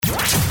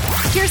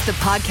Here's the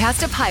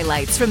podcast of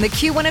highlights from the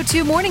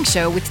Q102 Morning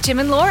Show with Tim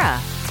and Laura.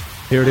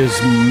 Here it is,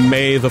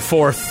 May the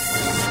 4th.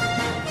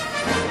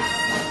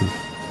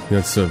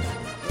 That's a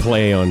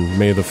play on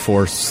May the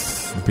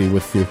 4th be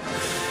with you,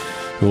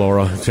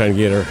 Laura. Trying to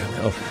get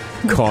her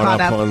caught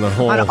up on the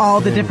whole, on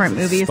all the different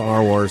movies.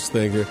 Star Wars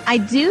thing. I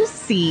do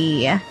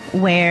see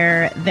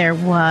where there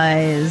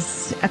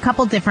was a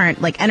couple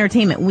different, like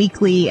Entertainment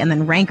Weekly and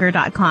then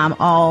Ranker.com,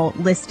 all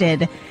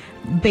listed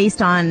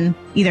based on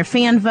either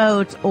fan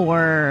vote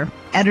or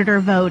editor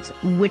vote,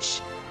 which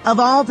of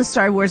all the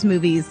Star Wars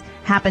movies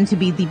happened to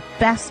be the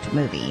best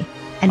movie.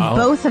 And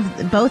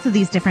both of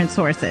these different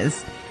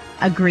sources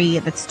agree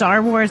that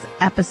Star Wars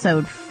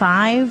Episode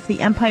 5, The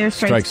Empire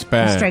Strikes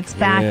Back,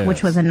 yes,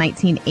 which was a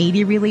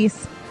 1980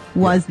 release,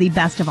 was the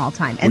best of all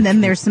time. And then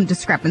there's some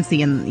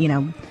discrepancy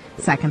in,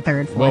 second,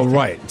 third, fourth. Well,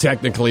 right.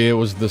 Technically, it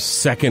was the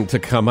second to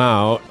come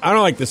out. I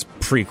don't like this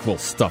prequel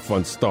stuff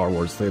on Star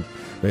Wars.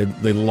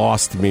 They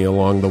lost me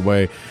along the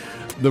way.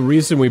 The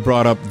reason we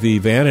brought up the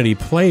vanity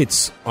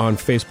plates on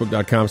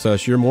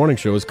Facebook.com/Your Morning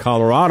Show is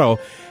Colorado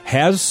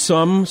has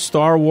some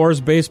Star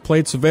Wars-based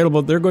plates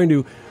available. They're going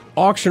to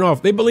auction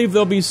off. They believe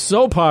they'll be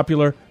so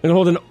popular and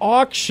hold an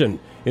auction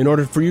in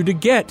order for you to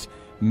get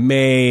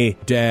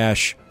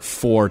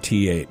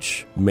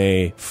May-4th.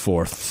 May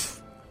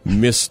 4th.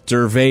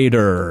 Mr.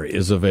 Vader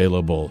is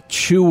available.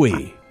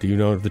 Chewie. Do you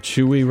know the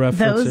Chewie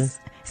reference?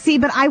 See,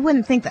 but I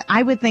wouldn't think that.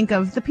 I would think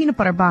of the peanut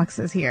butter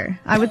boxes here.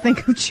 I would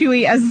think of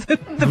Chewy as the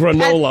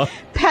granola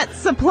pet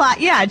supply.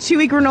 Yeah,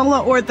 Chewy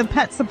granola, or the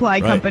pet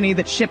supply company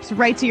that ships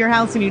right to your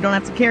house and you don't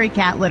have to carry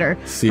cat litter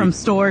from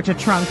store to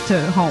trunk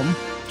to home.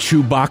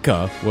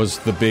 Chewbacca was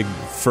the big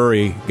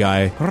furry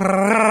guy.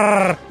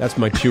 That's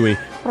my Chewy.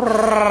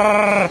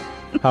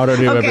 How'd I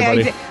do,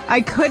 everybody? I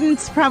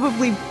couldn't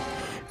probably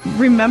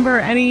remember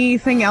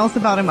anything else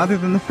about him other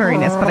than the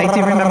furriness, but I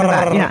do remember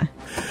that, yeah.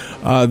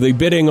 The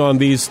bidding on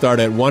these start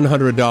at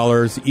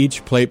 $100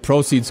 each plate.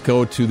 Proceeds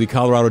go to the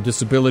Colorado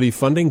Disability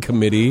Funding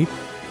Committee.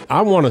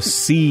 I want to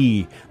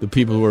see the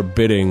people who are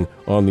bidding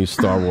on these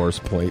Star Wars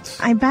plates.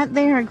 I bet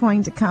they are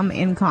going to come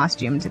in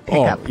costume to pick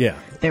up their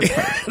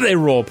plates. They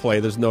role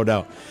play, there's no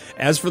doubt.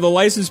 As for the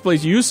license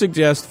plates you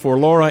suggest for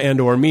Laura and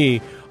or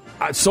me,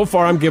 so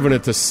far I'm giving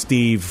it to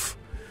Steve,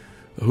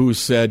 who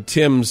said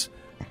Tim's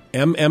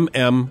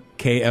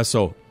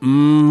MMMKSO.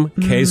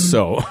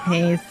 Queso.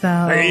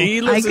 Queso.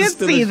 He listens I could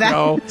to see the that.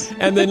 show.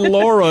 And then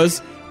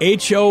Laura's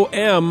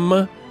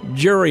HOM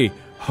jury.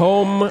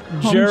 Home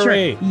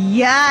jury.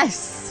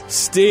 Yes.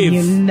 Steve.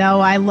 You know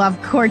I love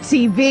Core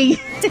TV.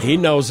 He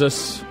knows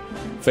us.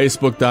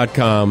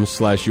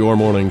 Facebook.com/Your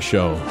Morning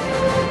Show.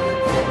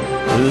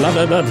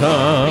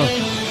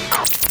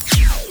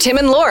 Tim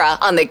and Laura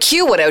on the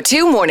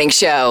Q102 Morning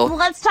Show.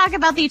 Let's talk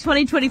about the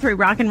 2023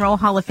 Rock and Roll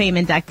Hall of Fame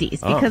inductees.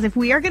 Because if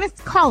we are going to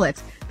call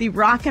it the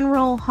Rock and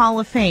Roll Hall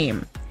of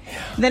Fame,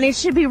 then it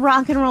should be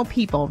rock and roll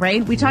people,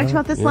 right? We talked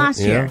about this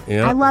last year.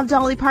 Yeah. I love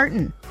Dolly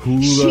Parton.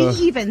 She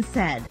even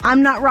said,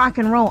 I'm not rock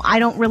and roll. I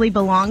don't really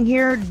belong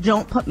here.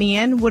 Don't put me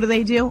in. What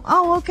do?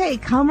 Oh, okay.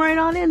 Come right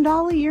on in,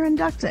 Dolly. You're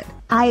inducted.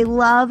 I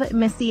love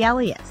Missy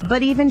Elliott.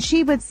 But even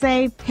she would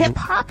say, hip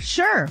hop,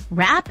 sure.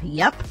 Rap,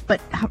 yep. But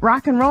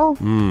rock and roll,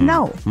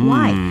 no.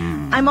 Why?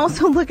 I'm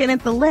also looking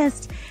at the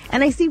list,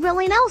 and I see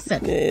Willie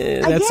Nelson.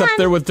 That's up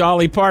there with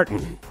Dolly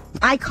Parton.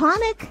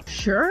 Iconic,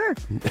 sure.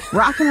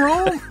 Rock and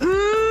roll,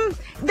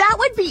 that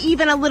would be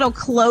even a little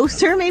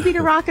closer maybe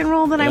to rock and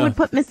roll than I would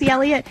put Missy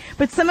Elliott.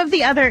 But some of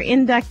the other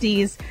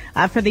inductees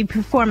for the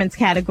performance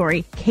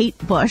category, Kate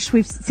Bush,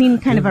 we've seen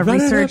kind of a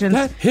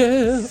resurgence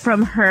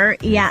from her.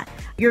 Yeah.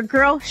 Your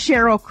girl,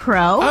 Sheryl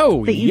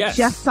Crow, that you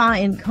just saw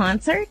in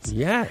concert.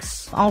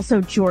 Yes.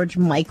 Also George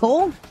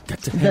Michael,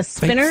 The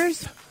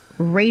Spinners,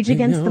 Rage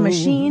Against the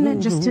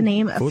Machine, just to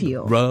name a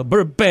few.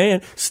 Rubber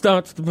band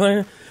starts to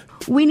play.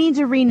 We need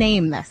to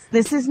rename this.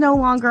 This is no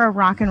longer a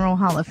Rock and Roll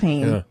Hall of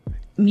Fame. Yeah.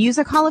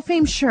 Music Hall of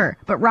Fame, sure.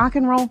 But rock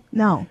and roll,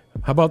 no.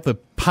 How about the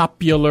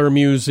Popular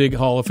Music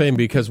Hall of Fame?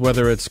 Because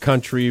whether it's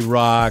country,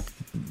 rock,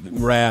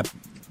 rap,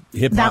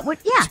 hip-hop,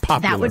 it's popular.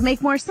 That would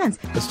make more sense.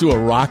 Let's do a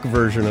rock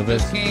version of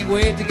this. Can't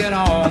wait to get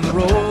on the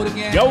road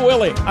again. Yo,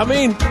 Willie. I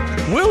mean,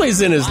 Willie's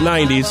in his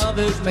 90s.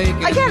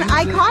 Again,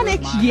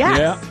 iconic,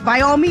 yes,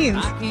 by all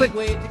means. But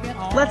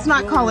let's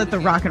not call it the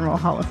Rock and Roll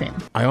Hall of Fame.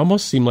 I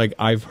almost seem like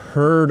I've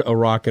heard a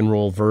rock and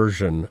roll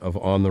version of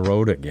On the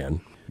Road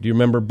Again. Do you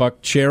remember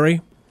Buck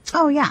Cherry?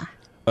 Oh, yeah.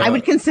 I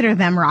would consider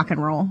them rock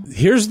and roll.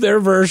 Here's their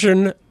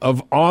version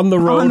of On the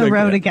Road Again. On the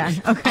Road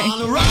Again. Okay. On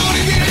the road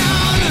again.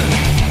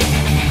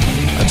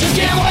 I just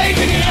can't wait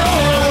to get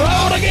on the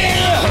road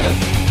again.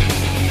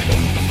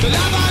 The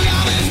love I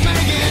got is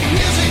making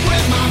music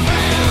with my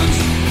friends.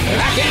 And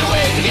I can't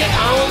wait to get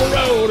on the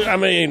road. I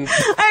mean,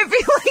 I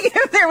feel like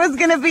if there was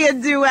going to be a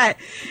duet,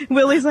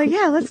 Willie's like,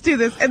 yeah, let's do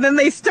this. And then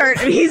they start,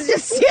 and he's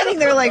just standing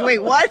there like, wait,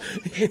 what?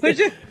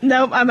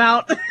 Nope, I'm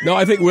out. No,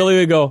 I think Willie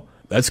would go,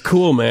 that's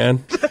cool,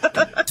 man.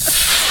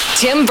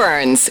 Tim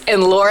Burns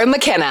and Laura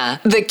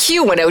McKenna, the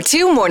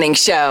Q102 Morning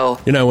Show.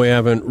 You know, we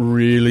haven't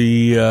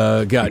really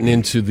gotten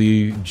into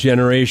the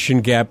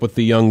generation gap with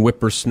the young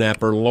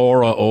whippersnapper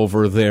Laura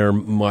over there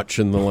much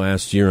in the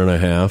last year and a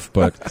half,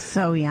 but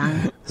So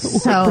young.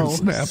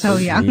 So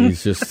young.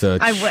 he's just a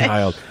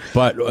child.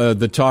 But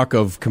the talk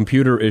of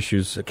computer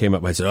issues came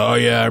up. I said, oh,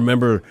 yeah, I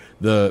remember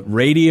the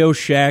Radio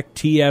Shack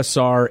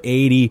TSR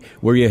 80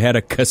 where you had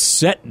a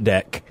cassette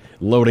deck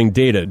loading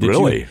data.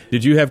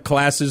 Did you have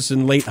classes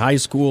in late high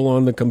school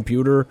on the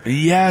computer?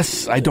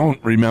 Yes, I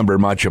don't remember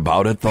much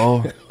about it,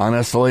 though,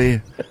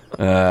 honestly.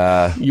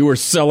 You were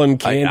selling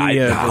candy.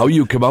 How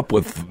you come up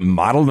with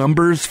model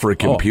numbers for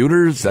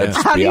computers,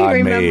 that's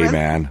beyond me,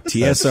 man.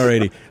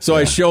 TSR-80. So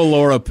I show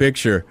Laura a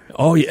picture.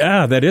 Oh,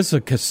 yeah, that is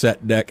a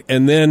cassette deck.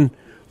 And then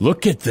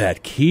look at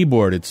that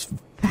keyboard.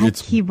 That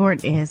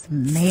keyboard is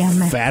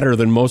mammoth. Fatter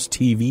than most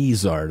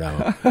TVs are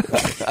now.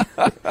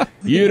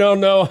 You don't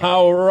know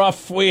how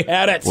rough we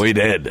had it. We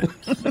did.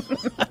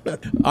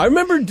 I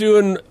remember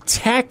doing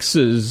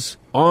taxes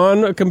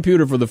on a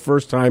computer for the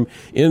first time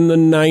in the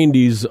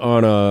 90s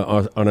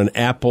on an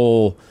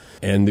Apple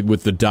and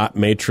with the dot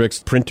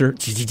matrix printer.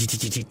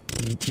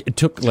 It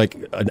took like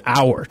an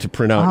hour to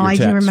print out your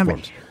tax I do remember.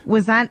 forms.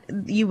 Was that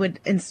you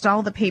would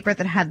install the paper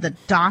that had the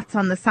dots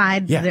on the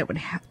side that it would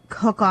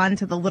hook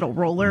onto the little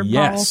roller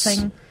ball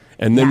thing?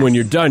 And then when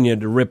you're done, you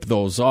had to rip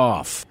those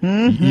off.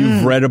 Mm-hmm.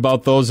 You've read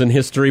about those in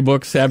history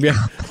books, have you?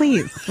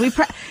 Please.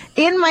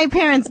 In my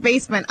parents'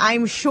 basement,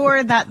 I'm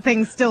sure that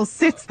thing still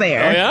sits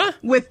there. Oh, yeah?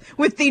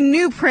 With the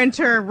new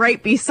printer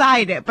right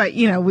beside it. But,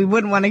 we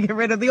wouldn't want to get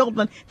rid of the old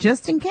one,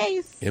 just in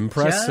case.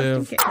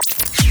 Impressive. Just in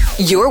case.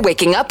 You're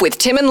waking up with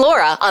Tim and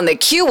Laura on the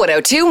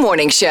Q102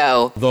 Morning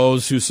Show.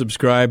 Those who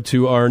subscribe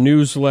to our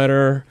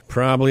newsletter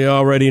probably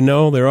already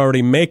know. They're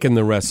already making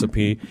the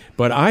recipe.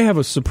 But I have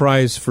a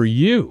surprise for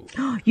you.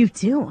 You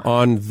do?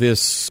 On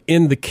this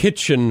In the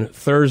Kitchen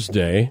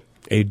Thursday,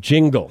 a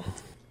jingle.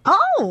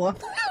 Oh,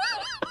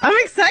 I'm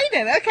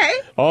excited. Okay.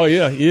 Oh,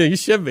 yeah, you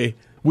should be.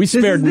 We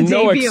spared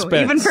no expense.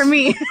 Even for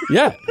me.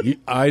 Yeah,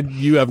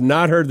 you have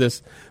not heard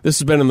this. This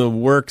has been in the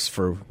works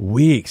for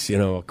weeks,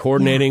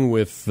 coordinating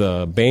with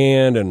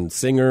band and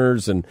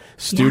singers and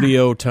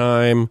studio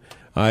time.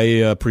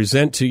 I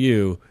present to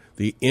you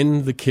the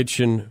In the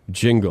Kitchen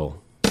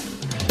jingle.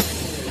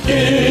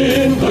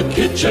 In the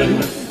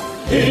kitchen,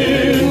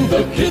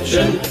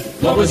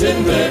 always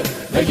in there,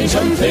 making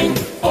something,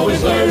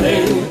 always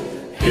learning.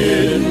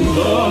 In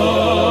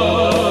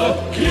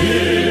the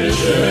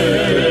kitchen.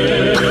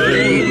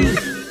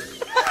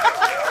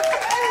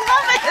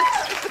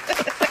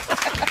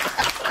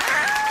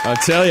 I'll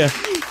tell you. And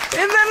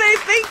then I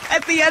think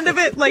at the end of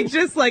it,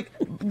 just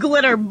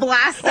glitter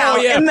blasts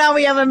out. Yeah. And now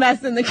we have a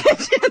mess in the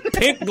kitchen.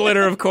 Pink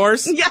glitter, of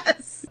course.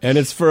 Yes. And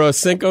it's for a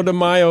Cinco de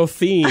Mayo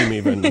theme,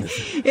 even.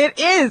 It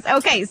is.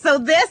 Okay, so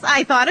this,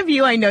 I thought of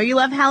you. I know you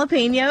love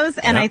jalapenos.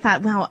 And I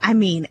thought,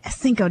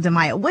 Cinco de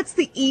Mayo. What's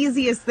the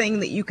easiest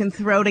thing that you can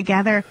throw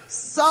together?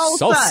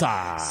 Salsa.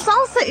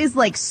 Salsa is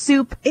like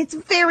soup. It's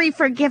very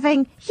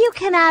forgiving. You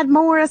can add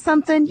more of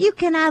something. You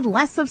can add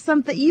less of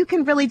something. You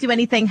can really do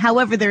anything.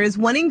 However, there is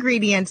one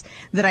ingredient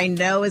that I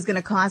know is going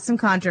to cause some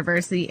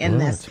controversy in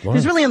this.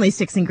 There's really only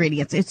 6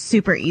 ingredients. It's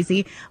super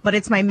easy, but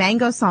it's my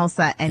mango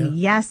salsa. And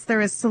yes,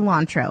 there is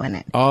cilantro in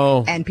it.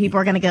 Oh. And people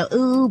are going to go,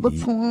 ooh, but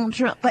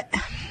cilantro. But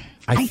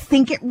I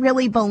think it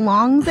really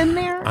belongs in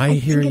there. I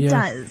hear think you. It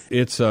does.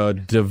 It's a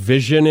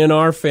division in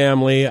our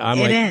family.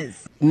 It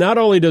is. Not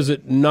only does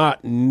it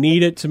not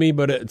need it to me,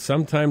 but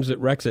sometimes it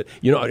wrecks it.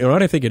 You know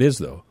what I think it is,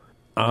 though?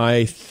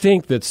 I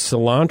think that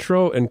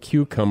cilantro and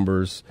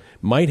cucumbers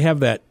might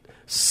have that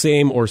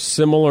same or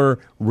similar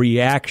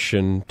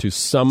reaction to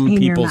some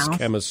people's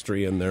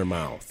chemistry in their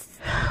mouth.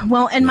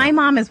 Well, and my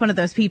mom is one of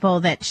those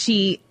people that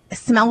she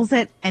smells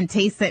it and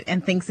tastes it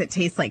and thinks it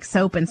tastes like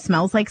soap and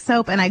smells like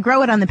soap. And I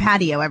grow it on the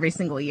patio every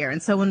single year.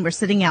 And so when we're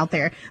sitting out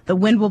there, the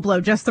wind will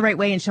blow just the right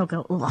way and she'll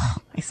go, oh,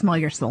 I smell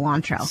your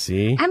cilantro.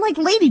 See? I'm like,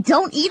 lady,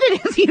 don't eat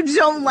it if you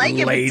don't like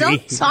it. But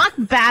don't talk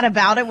bad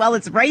about it while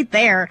it's right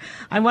there.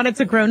 I want it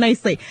to grow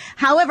nicely.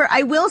 However,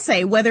 I will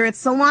say, whether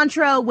it's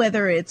cilantro,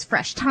 whether it's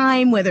fresh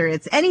thyme, whether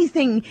it's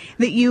anything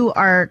that you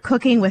are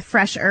cooking with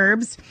fresh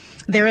herbs,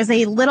 there is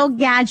a little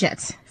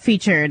gadget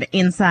featured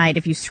inside.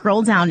 If you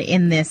scroll down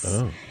in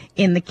this,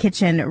 in the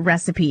kitchen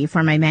recipe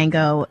for my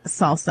mango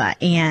salsa,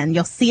 and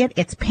you'll see it.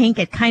 It's pink.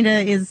 It kind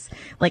of is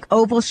like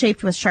oval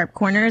shaped with sharp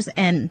corners.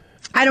 And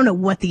I don't know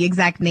what the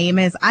exact name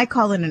is. I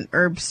call it an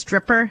herb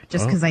stripper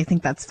just because I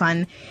think that's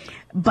fun.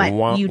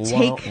 But you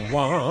take,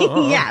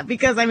 yeah,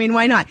 because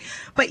why not?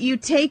 But you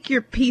take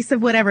your piece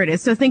of whatever it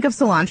is. So think of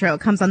cilantro.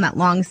 It comes on that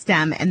long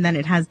stem and then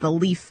it has the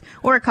leaf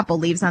or a couple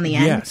leaves on the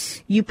end.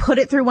 Yes. You put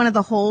it through one of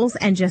the holes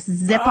and just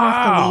zip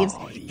off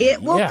the leaves.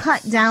 It will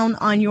cut down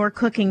on your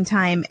cooking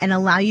time and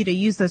allow you to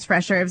use those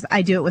fresh herbs.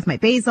 I do it with my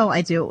basil.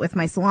 I do it with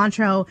my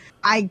cilantro.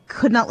 I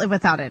could not live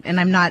without it.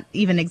 And I'm not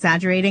even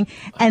exaggerating.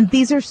 And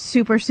these are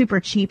super, super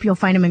cheap. You'll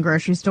find them in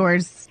grocery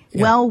stores.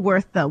 Yeah. Well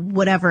worth the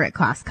whatever it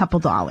costs, couple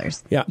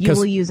dollars. Yeah, you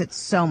will use it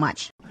so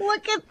much.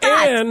 Look at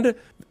that. And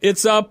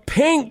it's a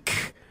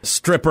pink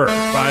stripper,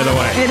 by the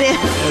way. It is.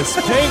 It's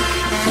pink.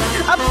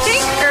 A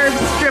pink herb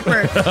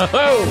stripper.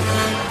 Oh.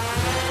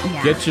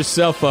 Yeah. Get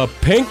yourself a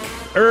pink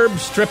herb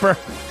stripper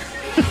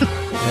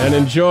and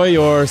enjoy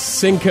your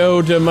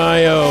Cinco de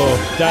Mayo.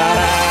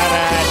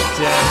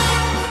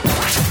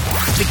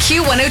 The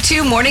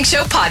Q102 Morning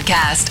Show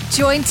Podcast.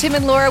 Join Tim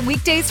and Laura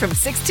weekdays from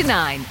 6 to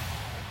 9.